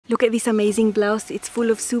Look at this amazing blouse. It's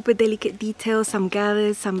full of super delicate details, some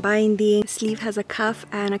gathers, some binding. The sleeve has a cuff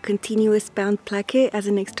and a continuous bound placket as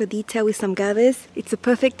an extra detail with some gathers. It's a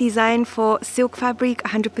perfect design for silk fabric,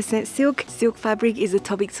 100% silk. Silk fabric is the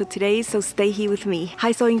topic for today, so stay here with me.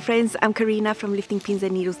 Hi sewing friends, I'm Karina from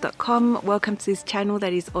liftingpinsandneedles.com. Welcome to this channel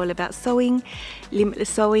that is all about sewing, limitless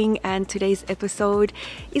sewing, and today's episode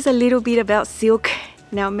is a little bit about silk.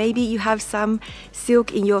 Now maybe you have some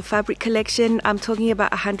silk in your fabric collection. I'm talking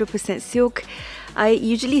about 100% silk. I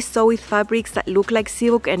usually sew with fabrics that look like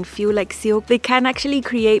silk and feel like silk. They can actually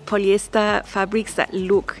create polyester fabrics that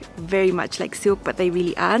look very much like silk, but they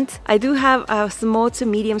really aren't. I do have a small to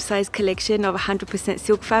medium sized collection of 100%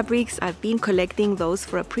 silk fabrics. I've been collecting those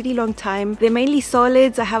for a pretty long time. They're mainly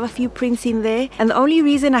solids. I have a few prints in there, and the only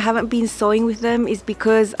reason I haven't been sewing with them is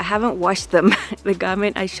because I haven't washed them. The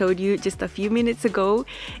garment I showed you just a few minutes ago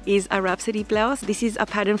is a Rhapsody blouse. This is a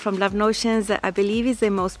pattern from Love Notions that I believe is the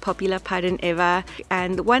most popular pattern ever.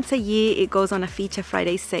 And once a year it goes on a Feature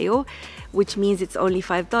Friday sale, which means it's only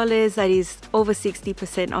 $5. That is over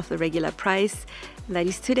 60% off the regular price. That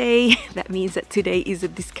is today. That means that today is a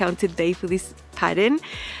discounted day for this pattern.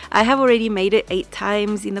 I have already made it 8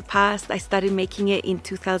 times in the past. I started making it in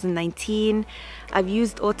 2019. I've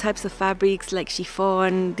used all types of fabrics like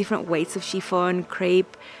chiffon, different weights of chiffon,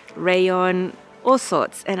 crepe, rayon, all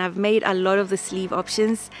sorts, and I've made a lot of the sleeve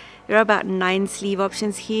options. There are about 9 sleeve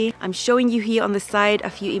options here. I'm showing you here on the side a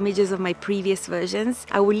few images of my previous versions.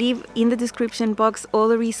 I will leave in the description box all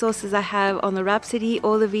the resources I have on the Rhapsody,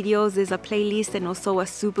 all the videos. There's a playlist and also a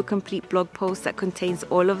super complete blog post that contains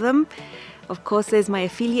all of them. Of course, there's my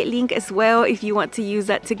affiliate link as well. If you want to use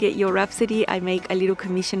that to get your Rhapsody, I make a little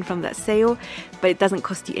commission from that sale, but it doesn't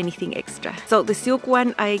cost you anything extra. So the silk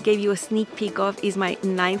one I gave you a sneak peek of is my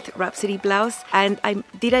 9th Rhapsody blouse, and I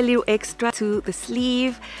did a little extra to the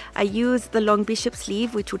sleeve. I used the long bishop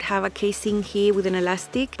sleeve, which would have a casing here with an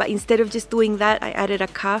elastic, but instead of just doing that, I added a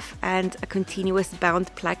cuff and a continuous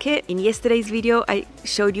bound placket. In yesterday's video, I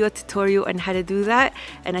showed you a tutorial on how to do that,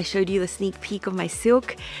 and I showed you the sneak peek of my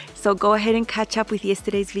silk. So go ahead and catch up with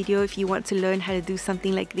yesterday's video if you want to learn how to do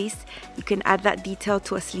something like this. You can add that detail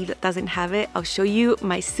to a sleeve that doesn't have it. I'll show you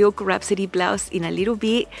my silk Rhapsody blouse in a little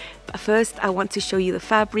bit, but first I want to show you the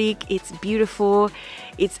fabric. It's beautiful.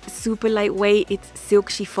 It's super lightweight. It's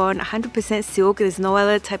silk chiffon, 100% silk. There's no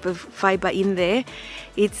other type of fiber in there.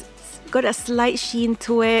 It's got a slight sheen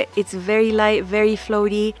to it. It's very light, very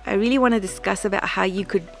floaty. I really want to discuss about how you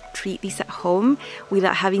could treat this at home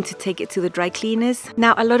without having to take it to the dry cleaners.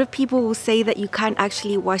 Now, a lot of people will say that you can't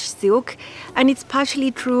actually wash silk, and it's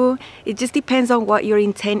partially true. It just depends on what your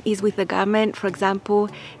intent is with the garment. For example,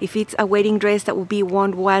 if it's a wedding dress that will be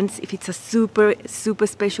worn once, if it's a super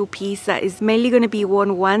special piece that is mainly going to be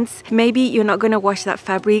worn once, maybe you're not going to wash that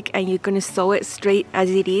fabric and you're going to sew it straight as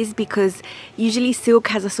it is, because usually silk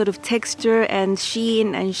has a sort of texture and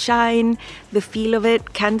sheen and shine. The feel of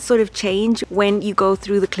it can sort of change when you go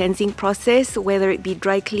through the cleansing process, whether it be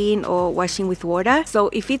dry clean or washing with water. So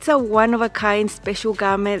if it's a one-of-a-kind special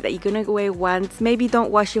garment that you're gonna wear once, maybe don't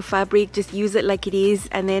wash your fabric, just use it like it is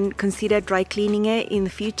and then consider dry cleaning it in the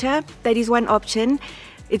future. That is one option.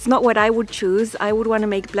 It's not what I would choose. I would want to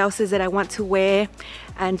make blouses that I want to wear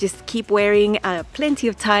and just keep wearing plenty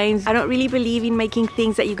of times. I don't really believe in making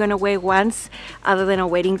things that you're going to wear once other than a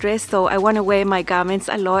wedding dress. So I want to wear my garments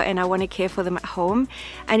a lot and I want to care for them at home.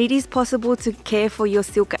 And it is possible to care for your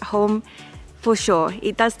silk at home for sure.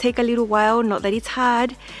 It does take a little while, not that it's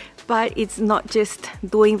hard, but it's not just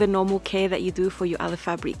doing the normal care that you do for your other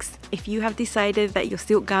fabrics. If you have decided that your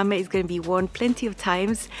silk garment is going to be worn plenty of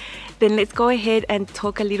times, then let's go ahead and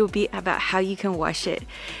talk a little bit about how you can wash it.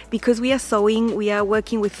 Because we are sewing, we are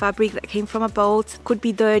working with fabric that came from a boat, could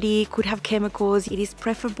be dirty, could have chemicals. It is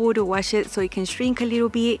preferable to wash it so it can shrink a little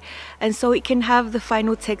bit and so it can have the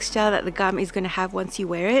final texture that the garment is going to have once you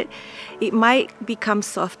wear it. It might become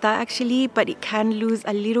softer actually, but it can lose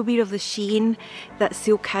a little bit of the sheen that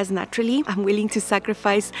silk has naturally. I'm willing to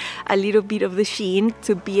sacrifice a little bit of the sheen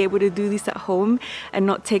to be able to do this at home and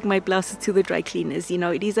not take my blouses to the dry cleaners. You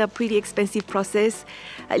know, it is a pretty expensive process,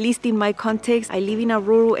 at least in my context. I live in a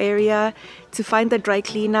rural area. To find a dry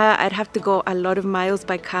cleaner, I'd have to go a lot of miles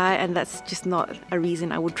by car, and that's just not a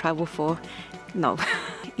reason I would travel for. No.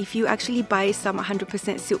 If you actually buy some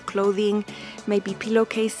 100% silk clothing, maybe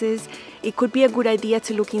pillowcases, it could be a good idea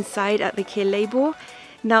to look inside at the care label.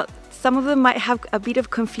 Now, some of them might have a bit of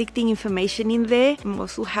conflicting information in there. We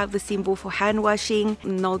also have the symbol for hand washing,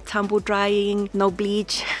 no tumble drying, no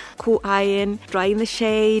bleach, cool iron, dry in the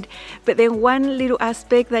shade. But then one little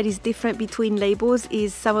aspect that is different between labels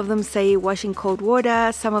is some of them say wash in cold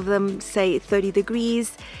water, some of them say 30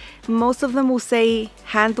 degrees. Most of them will say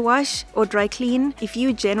hand wash or dry clean. If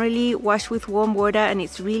you generally wash with warm water and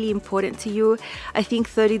it's really important to you, I think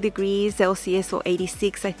 30 degrees Celsius or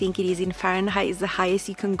 86, I think it is in Fahrenheit, is the highest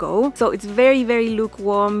you can go. So it's very, very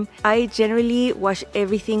lukewarm. I generally wash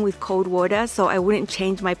everything with cold water, so I wouldn't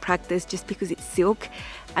change my practice just because it's silk.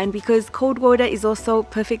 And because cold water is also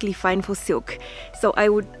perfectly fine for silk. So I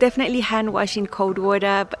would definitely hand wash in cold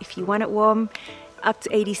water, but if you want it warm, up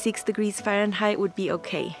to 86 degrees Fahrenheit would be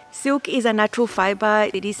okay. Silk is a natural fiber.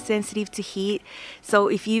 It is sensitive to heat. So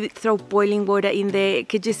if you throw boiling water in there, it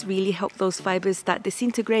could just really help those fibers start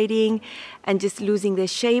disintegrating and just losing their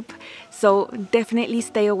shape. So definitely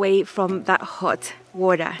stay away from that hot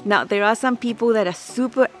water. Now, there are some people that are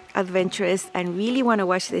super adventurous and really want to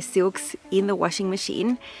wash their silks in the washing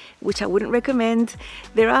machine, which I wouldn't recommend.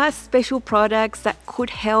 There are special products that could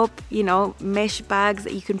help, you know, mesh bags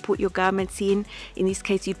that you can put your garments in. In this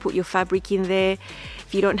case, you'd put your fabric in there.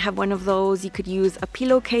 If you don't have one of those, you could use a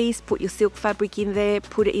pillowcase, put your silk fabric in there,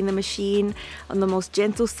 put it in the machine on the most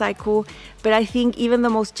gentle cycle. But I think even the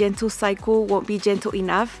most gentle cycle won't be gentle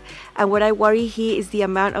enough. And what I worry here is the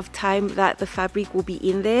amount of time that the fabric will be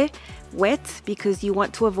in there wet, because you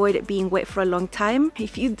want to avoid it being wet for a long time.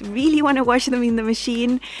 If you really want to wash them in the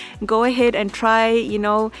machine, go ahead and try, you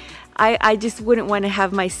know. I just wouldn't want to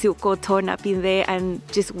have my silk all torn up in there and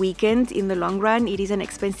just weakened in the long run. It is an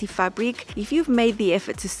expensive fabric. If you've made the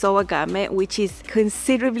effort to sew a garment, which is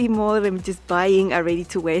considerably more than just buying a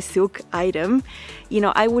ready-to-wear silk item, you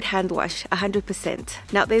know, I would hand wash 100%.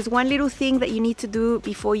 Now, there's one little thing that you need to do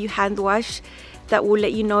before you hand wash that will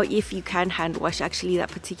let you know if you can hand wash actually that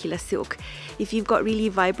particular silk. If you've got really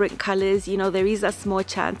vibrant colors, you know, there is a small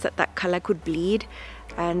chance that that color could bleed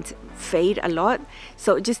and fade a lot.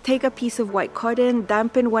 So just take a piece of white cotton,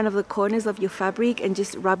 dampen one of the corners of your fabric and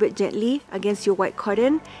just rub it gently against your white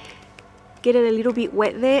cotton. Get it a little bit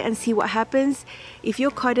wet there and see what happens. If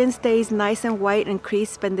your cotton stays nice and white and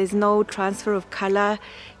crisp and there's no transfer of color,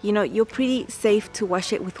 you know, you're pretty safe to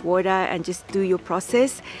wash it with water and just do your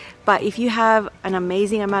process. But if you have an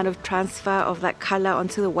amazing amount of transfer of that color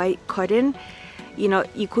onto the white cotton, you know,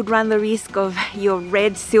 you could run the risk of your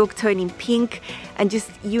red silk turning pink and just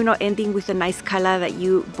you not ending with a nice color that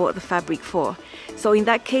you bought the fabric for. So in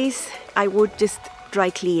that case, I would just dry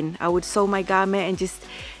clean. I would sew my garment and just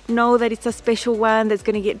know that it's a special one that's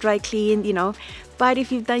going to get dry cleaned, you know. But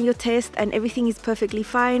if you've done your test and everything is perfectly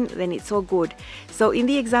fine, then it's all good. So in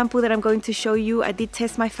the example that I'm going to show you, I did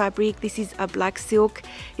test my fabric. This is a black silk.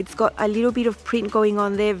 It's got a little bit of print going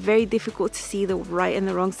on there. Very difficult to see the right and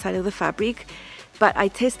the wrong side of the fabric. But I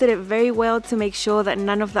tested it very well to make sure that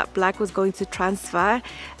none of that black was going to transfer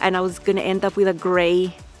and I was going to end up with a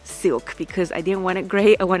gray silk because I didn't want it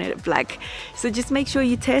gray, I wanted it black. So just make sure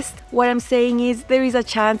you test. What I'm saying is there is a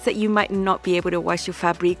chance that you might not be able to wash your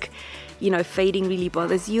fabric. You know, if fading really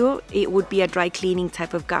bothers you, it would be a dry cleaning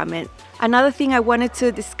type of garment. Another thing I wanted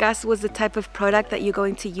to discuss was the type of product that you're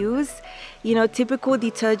going to use. You know, typical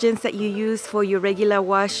detergents that you use for your regular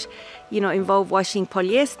wash, you know, involve washing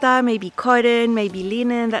polyester, maybe cotton, maybe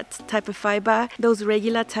linen, that type of fiber. Those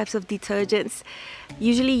regular types of detergents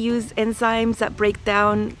usually use enzymes that break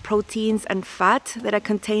down proteins and fat that are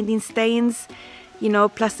contained in stains. You know,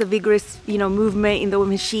 plus a vigorous, you know, movement in the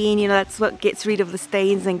machine, you know, that's what gets rid of the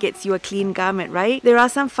stains and gets you a clean garment, right? There are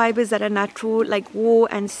some fibers that are natural, like wool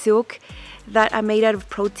and silk, that are made out of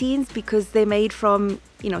proteins because they're made from,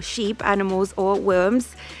 you know, sheep, animals, or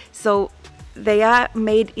worms. So they are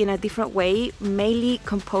made in a different way, mainly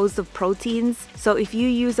composed of proteins. So if you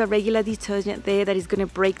use a regular detergent there that is going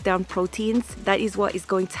to break down proteins, that is what is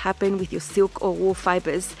going to happen with your silk or wool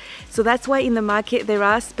fibers. So that's why in the market there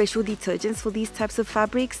are special detergents for these types of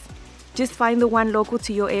fabrics. Just find the one local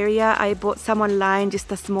to your area. I bought some online,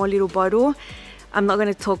 just a small little bottle. I'm not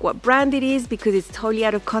going to talk what brand it is because it's totally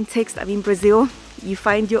out of context. I'm in Brazil. You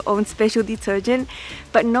find your own special detergent,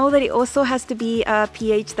 but know that it also has to be a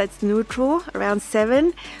pH that's neutral, around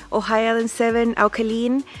 7 or higher than 7,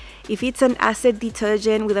 alkaline. If it's an acid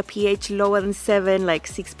detergent with a pH lower than 7, like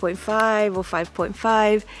 6.5 or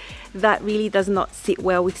 5.5, that really does not sit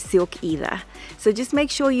well with silk either. So just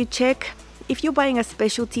make sure you check. If you're buying a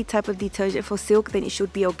specialty type of detergent for silk, then it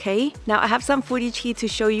should be okay. Now I have some footage here to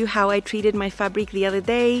show you how I treated my fabric the other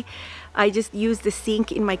day. I just used the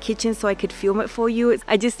sink in my kitchen so I could film it for you.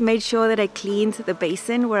 I just made sure that I cleaned the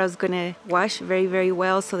basin where I was gonna wash very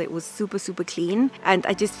well, so that it was super clean. And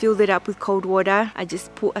I just filled it up with cold water. I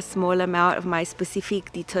just put a small amount of my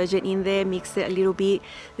specific detergent in there, mixed it a little bit.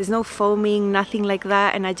 There's no foaming, nothing like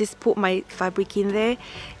that. And I just put my fabric in there.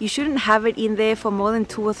 You shouldn't have it in there for more than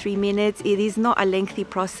 2 or 3 minutes. It is not a lengthy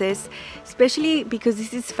process, especially because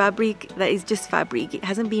this is fabric that is just fabric. It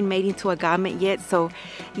hasn't been made into a garment yet, so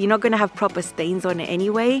you're not gonna have proper stains on it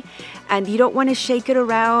anyway. And you don't want to shake it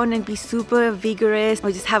around and be super vigorous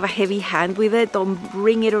or just have a heavy hand with it. Don't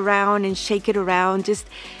bring it around and shake it around. Just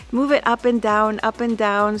move it up and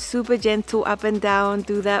down, super gentle, up and down.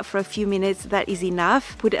 Do that for a few minutes. That is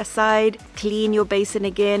enough. Put it aside, clean your basin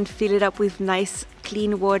again, fill it up with nice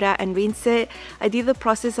clean water and rinse it. I did the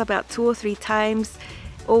process about 2 or 3 times,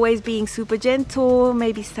 always being super gentle,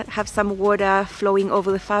 maybe have some water flowing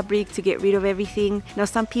over the fabric to get rid of everything. Now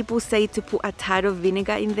some people say to put a tad of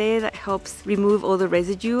vinegar in there, that helps remove all the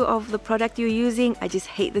residue of the product you're using. I just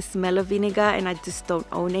hate the smell of vinegar and I just don't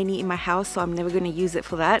own any in my house, so I'm never going to use it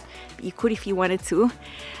for that. But you could if you wanted to.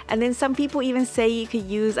 And then some people even say you could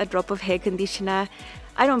use a drop of hair conditioner.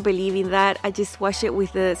 I don't believe in that. I just wash it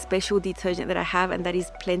with the special detergent that I have, and that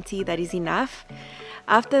is plenty, that is enough.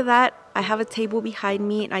 After that, I have a table behind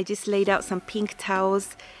me and I just laid out some pink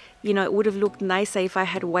towels. You know, it would have looked nicer if I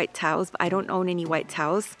had white towels, but I don't own any white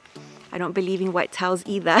towels. I don't believe in white towels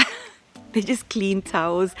either. They're just clean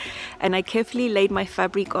towels. And I carefully laid my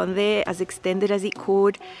fabric on there as extended as it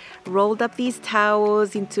could, rolled up these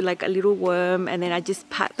towels into like a little worm, and then I just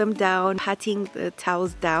pat them down, patting the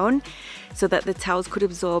towels down so that the towels could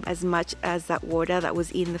absorb as much as that water that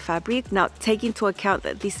was in the fabric. Now take into account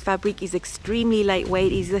that this fabric is extremely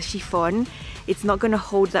lightweight. It is a chiffon. It's not going to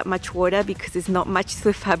hold that much water because there's not much to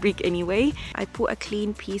the fabric anyway. I put a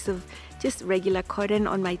clean piece of just regular cotton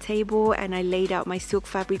on my table and I laid out my silk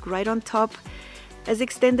fabric right on top, as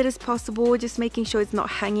extended as possible, just making sure it's not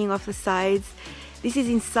hanging off the sides. This is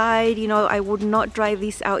inside, you know, I would not dry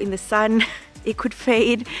this out in the sun. It could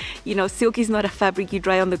fade. You know, silk is not a fabric you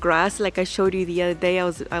dry on the grass like I showed you the other day.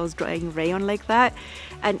 I was drying rayon like that,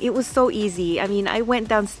 and it was so easy. I mean, I went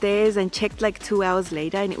downstairs and checked like 2 hours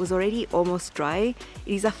later and it was already almost dry.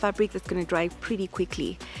 It is a fabric that's going to dry pretty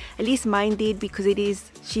quickly. At least mine did, because it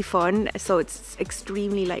is chiffon, so it's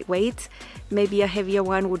extremely lightweight. Maybe a heavier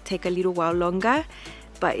one would take a little while longer,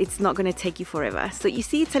 but it's not going to take you forever. So you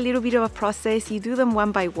see, it's a little bit of a process. You do them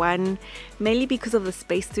one by one, mainly because of the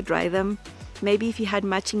space to dry them. Maybe if you had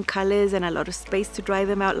matching colors and a lot of space to dry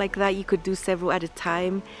them out like that, you could do several at a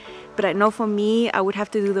time. But I know for me, I would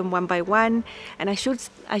have to do them one by one, and I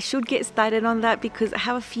should get started on that because I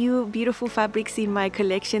have a few beautiful fabrics in my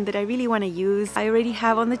collection that I really want to use. I already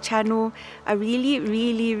have on the channel a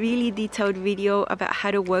really detailed video about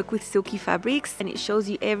how to work with silky fabrics, and it shows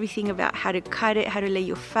you everything about how to cut it, how to lay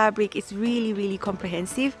your fabric. It's really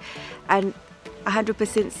comprehensive, and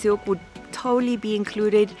 100% silk would totally be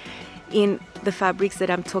included in the fabrics that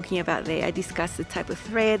I'm talking about there. I discuss the type of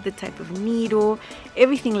thread, the type of needle,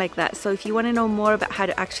 everything like that. So if you want to know more about how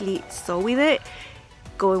to actually sew with it,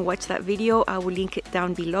 go and watch that video. I will link it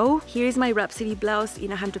down below. Here's my Rhapsody blouse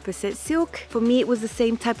in 100% silk. For me, it was the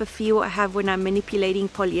same type of feel I have when I'm manipulating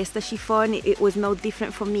polyester chiffon. It was no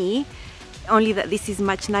different for me, only that this is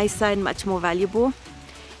much nicer and much more valuable.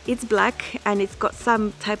 It's black and it's got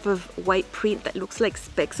some type of white print that looks like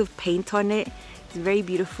specks of paint on it. It's very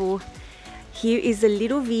beautiful. Here is a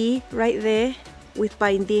little V right there with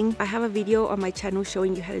binding. I have a video on my channel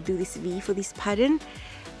showing you how to do this V for this pattern.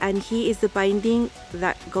 And here is the binding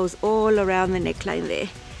that goes all around the neckline there.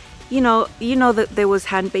 You know that there was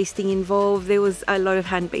hand basting involved. There was a lot of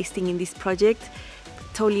hand basting in this project.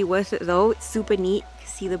 Totally worth it though. It's super neat. You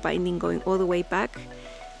see the binding going all the way back.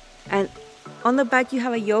 And on the back you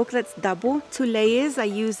have a yoke that's double, 2 layers. I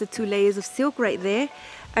used the 2 layers of silk right there.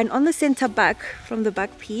 And on the center back, from the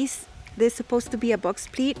back piece, there's supposed to be a box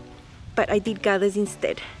pleat, but I did gathers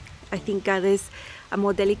instead. I think gathers are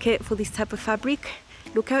more delicate for this type of fabric.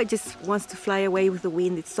 Look how it just wants to fly away with the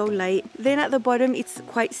wind. It's so light. Then at the bottom, it's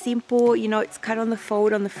quite simple. You know, it's cut on the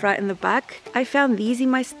fold on the front and the back. I found these in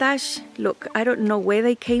my stash. Look, I don't know where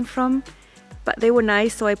they came from, but they were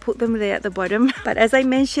nice, so I put them there at the bottom. But as I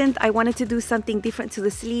mentioned, I wanted to do something different to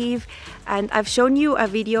the sleeve, and I've shown you a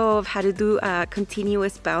video of how to do a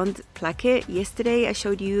continuous bound placket. Yesterday I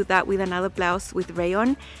showed you that with another blouse with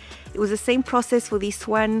rayon. It was the same process for this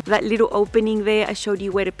one. That little opening there, I showed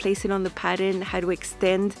you where to place it on the pattern, how to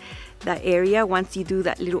extend that area. Once you do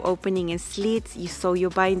that little opening and slits, you sew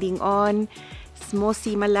your binding on. Small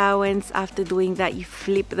seam allowance. After doing that, you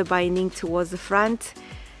flip the binding towards the front.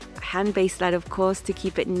 hand baste that, of course, to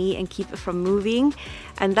keep it neat and keep it from moving.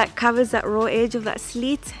 And that covers that raw edge of that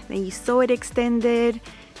slit. Then you sew it extended,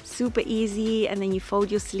 super easy, and then you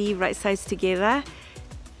fold your sleeve right sides together,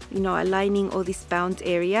 you know, aligning all this bound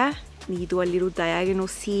area. And you do a little diagonal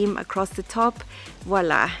seam across the top.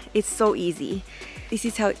 Voila, it's so easy. This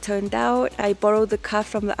is how it turned out. I borrowed the cuff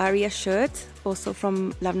from the Aria shirt, also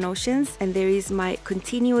from Love Notions, and there is my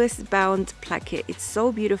continuous bound placket. It's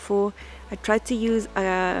so beautiful. I tried to use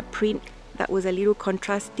a print that was a little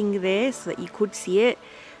contrasting there so that you could see it,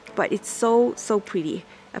 but it's so pretty.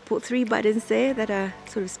 I put 3 buttons there that are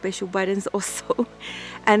sort of special buttons also.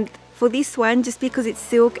 And for this one, just because it's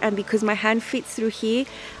silk and because my hand fits through here,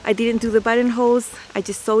 I didn't do the buttonholes. I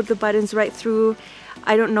just sewed the buttons right through.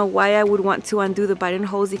 I don't know why I would want to undo the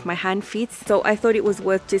buttonholes if my hand fits, so I thought it was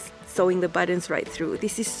worth just sewing the buttons right through.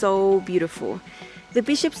 This is so beautiful. The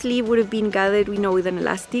bishop sleeve would have been gathered, we know, with an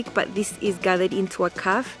elastic, but this is gathered into a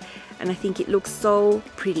cuff, and I think it looks so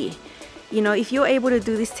pretty. You know, if you're able to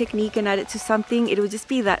do this technique and add it to something, it will just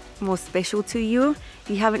be that more special to you. If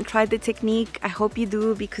you haven't tried the technique, I hope you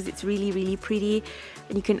do, because it's really pretty,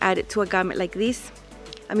 and you can add it to a garment like this.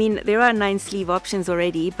 I mean, there are 9 sleeve options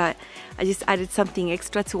already, but I just added something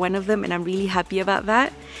extra to one of them, and I'm really happy about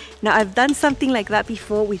that. Now, I've done something like that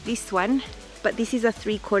before with this one, but this is a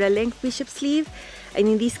 3/4 length bishop sleeve, and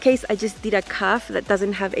in this case I just did a cuff that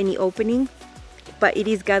doesn't have any opening, but it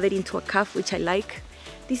is gathered into a cuff, which I like.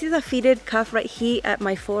 This is a fitted cuff right here at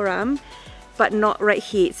my forearm, but not right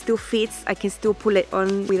here. It still fits. I can still pull it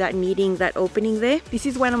on without needing that opening there. This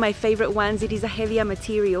is one of my favorite ones. It is a heavier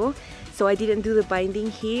material, so I didn't do the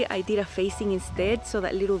binding here. I did a facing instead, so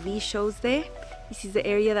that little V shows there. This is the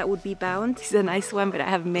area that would be bound. This is a nice one, but I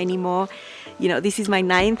have many more. You know, this is my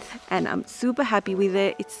 9th, and I'm super happy with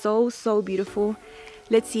it. It's so beautiful.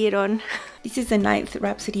 Let's see it on. This is the 9th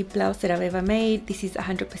Rhapsody blouse that I've ever made. This is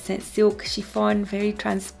 100% silk chiffon, very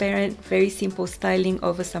transparent, very simple styling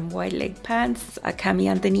over some wide leg pants, a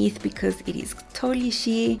cami underneath because it is totally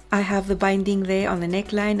sheer. I have the binding there on the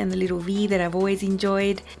neckline and the little V that I've always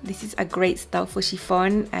enjoyed. This is a great style for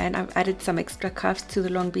chiffon, and I've added some extra cuffs to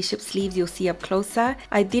the long bishop sleeves you'll see up closer.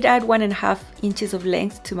 I did add 1.5 inches of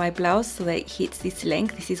length to my blouse so that it hits this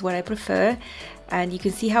length. This is what I prefer. And you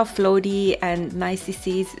can see how floaty and nice this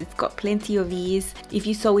is. It's got plenty of ease. If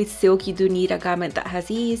you sew with silk, you do need a garment that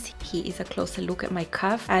has ease. Here is a closer look at my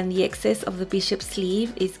cuff, and the excess of the bishop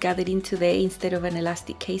sleeve is gathered into there instead of an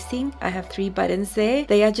elastic casing. I have 3 buttons there.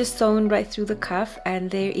 They are just sewn right through the cuff,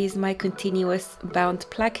 and there is my continuous bound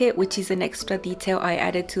placket, which is an extra detail I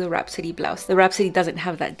added to the Rhapsody blouse. The Rhapsody doesn't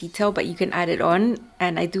have that detail, but you can add it on,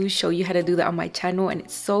 and I do show you how to do that on my channel, and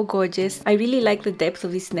it's so gorgeous. I really like the depth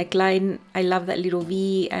of this neckline. I love that little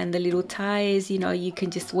V and the little ties. You know, you can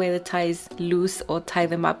just wear the ties loose or tie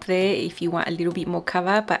them up there if you want a little bit more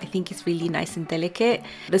cover, but I think it's really nice and delicate.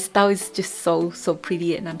 The style is just so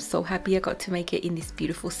pretty, and I'm so happy I got to make it in this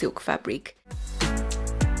beautiful silk fabric.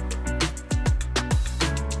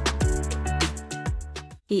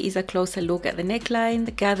 Here is a closer look at the neckline,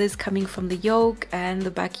 the gathers coming from the yoke and the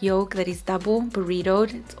back yoke that is double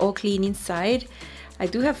burritoed. It's all clean inside. I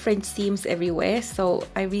do have French seams everywhere, so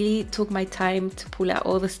I really took my time to pull out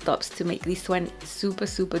all the stops to make this one super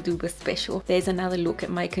duper special. There's another look at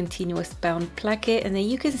my continuous bound placket, and then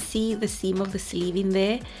you can see the seam of the sleeve in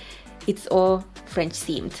there. It's all French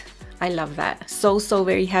seamed. I love that. So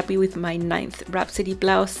very happy with my 9th Rhapsody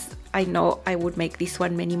blouse. I know I would make this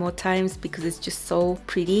one many more times because it's just so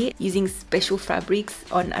pretty. Using special fabrics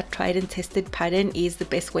on a tried and tested pattern is the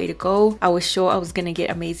best way to go. I was sure I was gonna get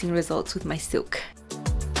amazing results with my silk.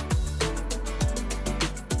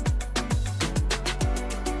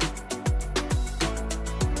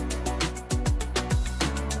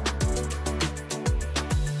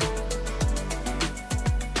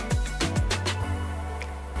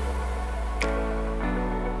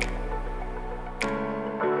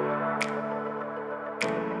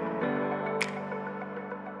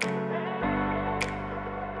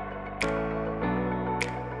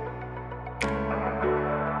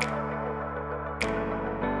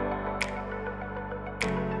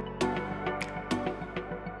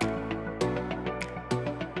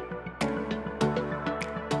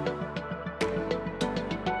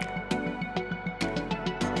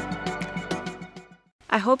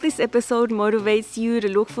 I hope this episode motivates you to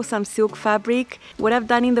look for some silk fabric. What I've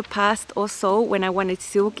done in the past also when I wanted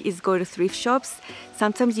silk is go to thrift shops.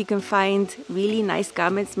 Sometimes you can find really nice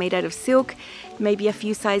garments made out of silk, maybe a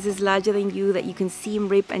few sizes larger than you that you can seam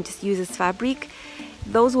rip and just use as fabric.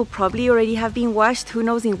 Those will probably already have been washed, who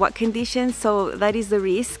knows in what conditions, so that is the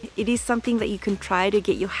risk. It is something that you can try to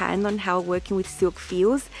get your hand on how working with silk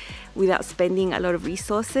feels. without spending a lot of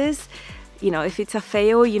resources. You know, if it's a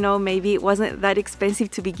fail, you know, maybe it wasn't that expensive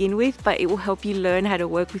to begin with, but it will help you learn how to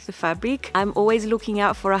work with the fabric. I'm always looking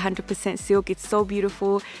out for 100% silk. It's so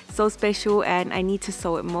beautiful, so special, and I need to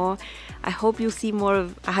sew it more. I hope you'll see more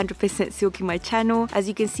of 100% silk in my channel. As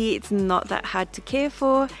you can see, it's not that hard to care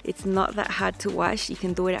for. It's not that hard to wash. You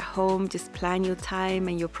can do it at home. Just plan your time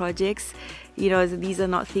and your projects. You know, these are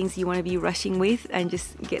not things you want to be rushing with, and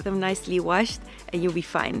just get them nicely washed and you'll be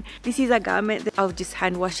fine. This is a garment that I'll just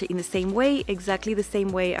hand wash it in the same way, exactly the same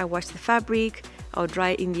way I wash the fabric. I'll dry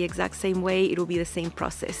it in the exact same way. It'll be the same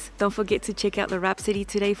process. Don't forget to check out the Rhapsody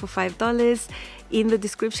today for $5. In the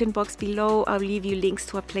description box below, I'll leave you links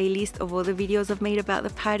to a playlist of all the videos I've made about the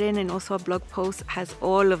pattern, and also a blog post has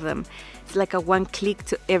all of them. It's like a one click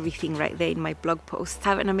to everything right there in my blog post.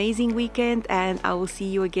 Have an amazing weekend, and I will see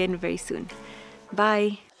you again very soon.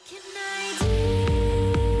 Bye.